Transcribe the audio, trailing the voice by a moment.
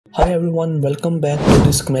Hi everyone, welcome back to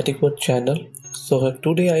the Schematic World channel. So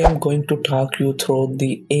today I am going to talk you through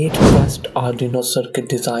the 8 best Arduino circuit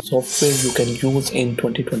design software you can use in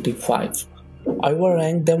 2025. I will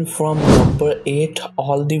rank them from number 8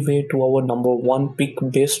 all the way to our number 1 pick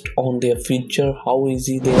based on their feature, how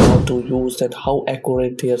easy they are to use and how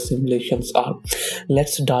accurate their simulations are.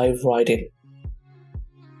 Let's dive right in.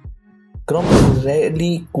 Crumb is a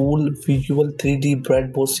really cool visual 3D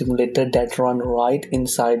breadboard simulator that runs right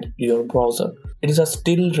inside your browser. It is a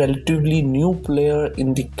still relatively new player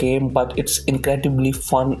in the game, but it's incredibly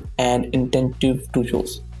fun and intuitive to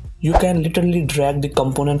use. You can literally drag the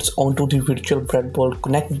components onto the virtual breadboard,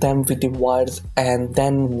 connect them with the wires, and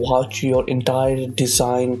then watch your entire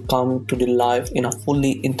design come to the life in a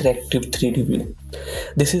fully interactive 3D view.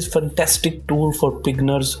 This is a fantastic tool for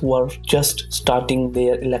beginners who are just starting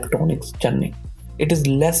their electronics journey. It is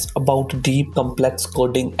less about deep complex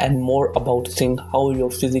coding and more about seeing how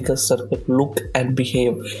your physical circuit look and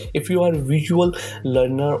behave. If you are a visual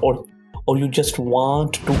learner or you just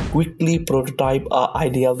want to quickly prototype an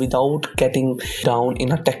idea without getting down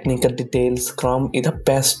in a technical details, Crumb is the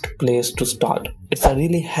best place to start. It's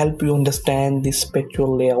really help you understand the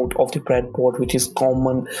spatial layout of the breadboard, which is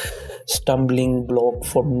common stumbling block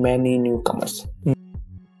for many newcomers.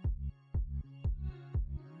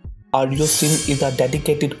 UNOArduSim is a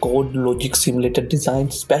dedicated code logic simulator designed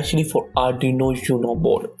especially for Arduino Uno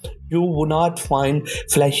board. You will not find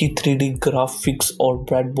flashy 3D graphics or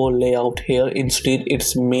breadboard layout here. Instead,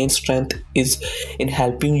 its main strength is in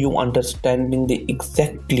helping you understanding the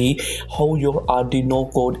exactly how your Arduino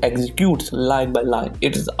code executes line by line.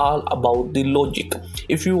 It is all about the logic.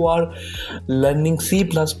 If you are learning C++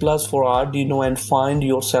 for Arduino and find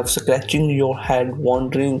yourself scratching your head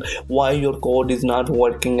wondering why your code is not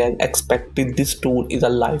working as expected, this tool is a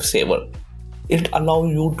lifesaver. It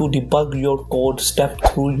allows you to debug your code, step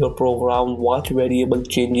through your program, watch variable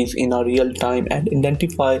changes in a real time, and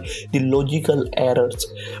identify the logical errors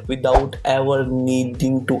without ever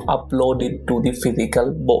needing to upload it to the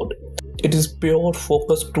physical board. It is pure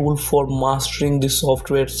focus tool for mastering the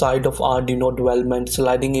software side of Arduino development,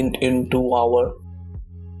 sliding it into our.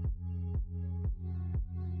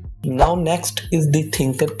 Now next is the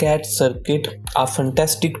Tinkercad circuit, a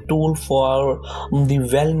fantastic tool for the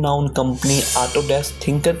well-known company Autodesk.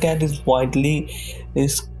 Tinkercad is widely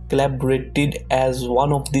collaborated as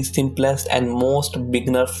one of the simplest and most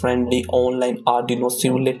beginner-friendly online Arduino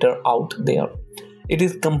simulator out there. It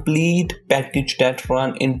is complete package that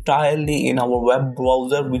run entirely in our web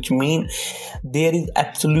browser, which means there is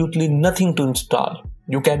absolutely nothing to install.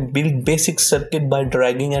 You can build basic circuit by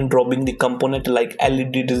dragging and dropping the component like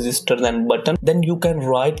LED resistors and button. Then you can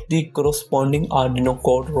write the corresponding Arduino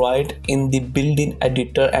code right in the built-in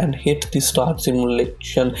editor and hit the start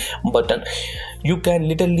simulation button. You can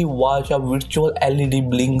literally watch a virtual LED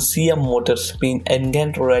blink, see a motor spin, and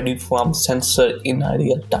get ready from sensor in a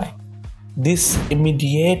real time. This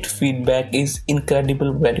immediate feedback is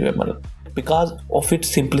incredibly valuable. Because of its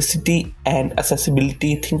simplicity and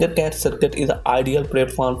accessibility, Tinkercad Circuit is an ideal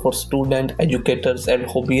platform for students, educators, and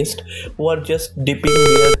hobbyists who are just dipping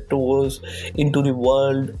their toes into the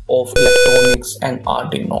world of electronics and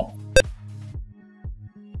Arduino.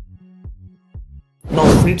 Now,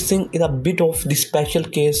 Fritzing is a bit of the special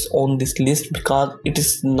case on this list because it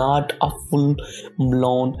is not a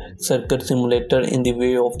full-blown circuit simulator in the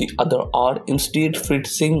way of the other are. Instead,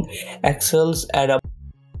 Fritzing excels at a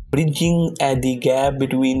bridging at the gap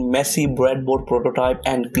between messy breadboard prototype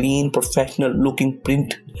and clean professional looking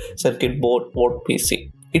print circuit board or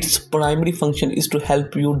PC. Its primary function is to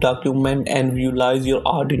help you document and visualize your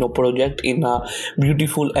Arduino project in a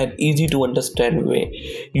beautiful and easy to understand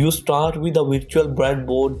way. You start with a virtual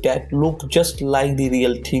breadboard that looks just like the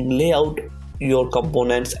real thing, lay out your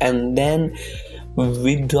components, and then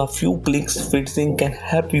with a few clicks, Fritzing can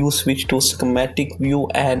help you switch to schematic view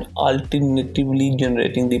and alternatively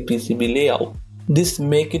generating the PCB layout. This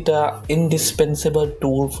makes it an indispensable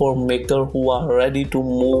tool for makers who are ready to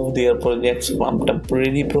move their projects from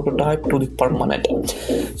temporary prototype to the permanent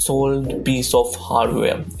sold piece of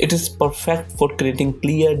hardware. It is perfect for creating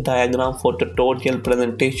clear diagrams for tutorial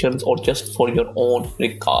presentations or just for your own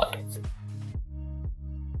record.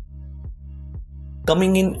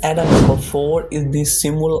 Coming in at a number 4 is the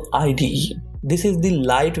Simul IDE. This is the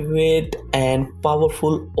lightweight and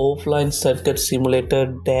powerful offline circuit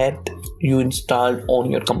simulator that you installed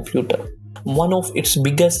on your computer. One of its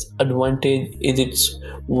biggest advantage is its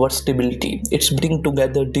versatility. It's bringing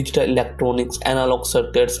together digital electronics, analog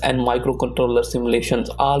circuits, and microcontroller simulations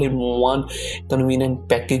all in one convenient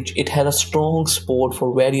package. It has a strong support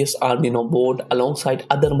for various Arduino board alongside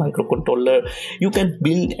other microcontroller. You can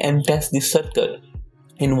build and test the circuit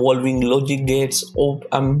involving logic gates,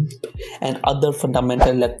 op-amp, and other fundamental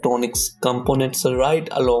electronics components right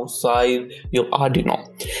alongside your Arduino.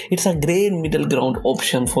 It's a great middle ground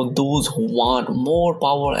option for those who want more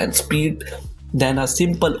power and speed than a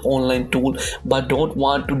simple online tool but don't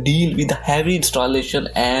want to deal with the heavy installation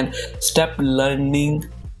and step learning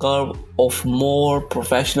curve of more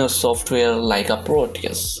professional software like a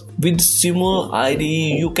Proteus. With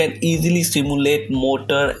SCHEMATIC, you can easily simulate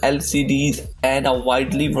motor, LCDs, and a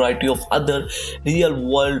widely variety of other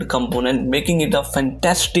real-world components, making it a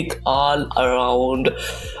fantastic all-around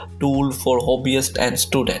tool for hobbyists and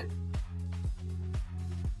students.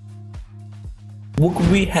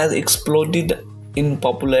 Wokwi has exploded in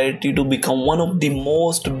popularity to become one of the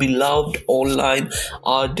most beloved online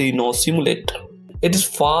Arduino simulator. It is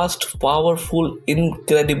fast, powerful,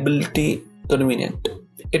 incredibly convenient.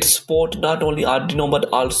 It supports not only Arduino but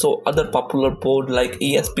also other popular boards like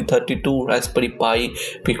ESP32, Raspberry Pi,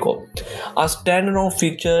 Pico. A standalone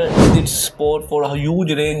feature is its support for a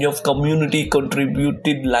huge range of community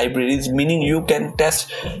contributed libraries, meaning you can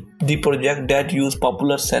test the project that use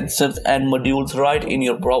popular sensors and modules right in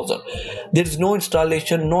your browser. There is no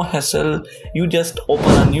installation, no hassle. You just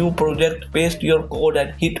open a new project, paste your code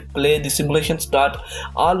and hit play. The simulation starts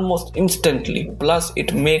almost instantly. Plus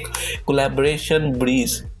it makes collaboration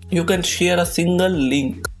breeze. You can share a single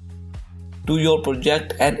link to your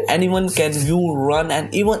project and anyone can view, run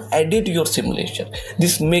and even edit your simulation.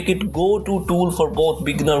 This make it go-to tool for both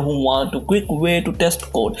beginners who want a quick way to test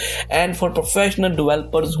code and for professional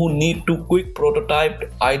developers who need to quick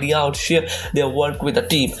prototype idea or share their work with a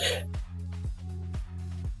team.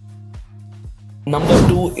 Number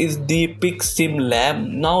 2 is the PIXSIM Lab.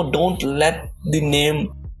 Now don't let the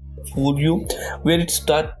name fool you. Where it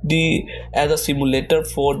started as a simulator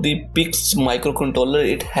for the PIX microcontroller,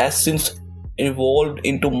 it has since evolved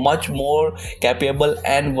into much more capable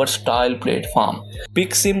and versatile platform.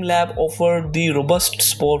 PIXSIM Lab offers the robust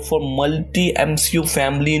support for multi-MCU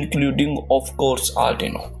family including of course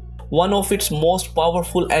Arduino. One of its most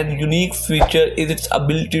powerful and unique features is its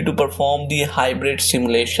ability to perform the hybrid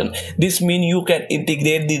simulation. This means you can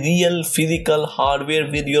integrate the real physical hardware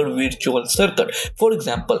with your virtual circuit. For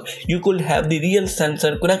example, you could have the real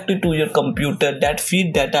sensor connected to your computer that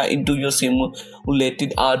feed data into your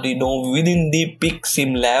simulated Arduino within the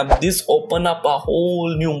PIXSIM Lab. This opens up a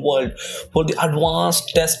whole new world for the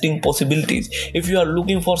advanced testing possibilities. If you are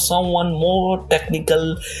looking for someone more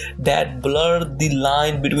technical that blur the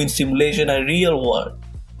line between simulation and real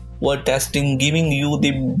world testing, giving you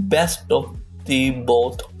the best of the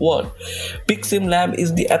both worlds. PIXSIM Lab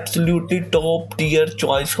is the absolutely top tier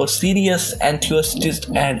choice for serious enthusiasts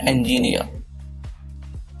and engineers.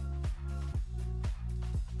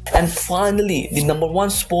 And finally, the number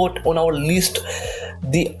 1 spot on our list,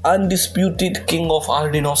 the undisputed king of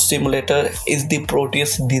Arduino simulator, is the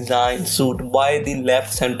Proteus design suite by the Lab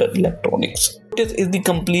Center Electronics. Proteus is the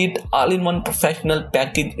complete all-in-one professional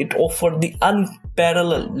package. It offers the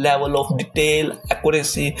unparalleled level of detail,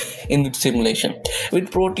 accuracy in its simulation.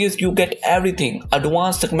 With Proteus, you get everything: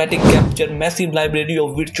 advanced schematic capture, massive library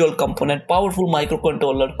of virtual component, powerful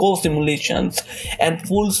microcontroller, core simulations, and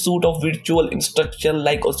full suite of virtual instruction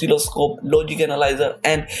like oscilloscope, logic analyzer,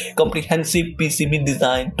 and comprehensive PCB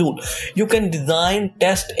design tool. You can design,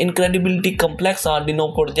 test incredibly complex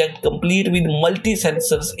Arduino project complete with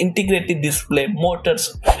multi-sensors, integrated display,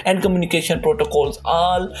 motors, and communication protocols,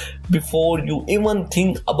 all before you even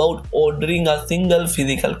think about ordering a single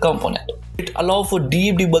physical component. It allows for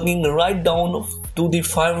deep debugging right down to the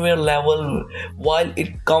firmware level. While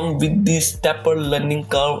it comes with the stepper learning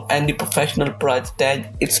curve and the professional price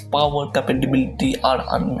tag, its power capability are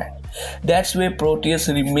unmatched. That's why Proteus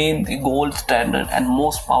remains the gold standard and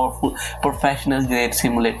most powerful professional grade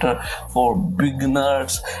simulator for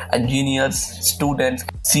beginners, engineers, students,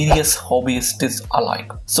 serious hobbyists alike.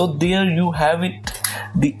 So there you have it,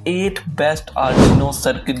 the 8 best Arduino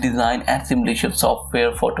circuit design and simulation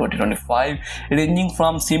software for 2025, ranging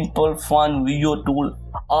from simple fun video tool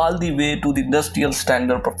all the way to the industrial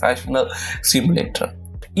standard professional simulator.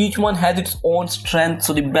 Each one has its own strength,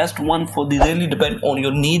 so the best one for the really depend on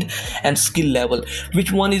your need and skill level.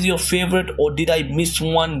 Which one is your favorite, or did I miss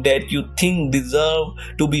one that you think deserve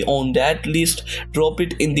to be on that list? Drop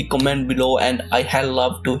it in the comment below and I had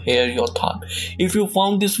love to hear your thought. If you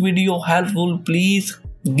found this video helpful, please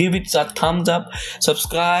give it a thumbs up,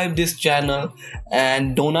 subscribe this channel,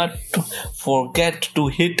 and do not forget to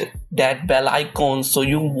hit that bell icon so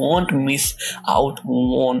you won't miss out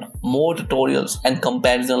on more tutorials and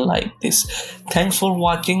comparison like this. Thanks for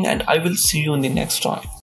watching, and I will see you in the next one.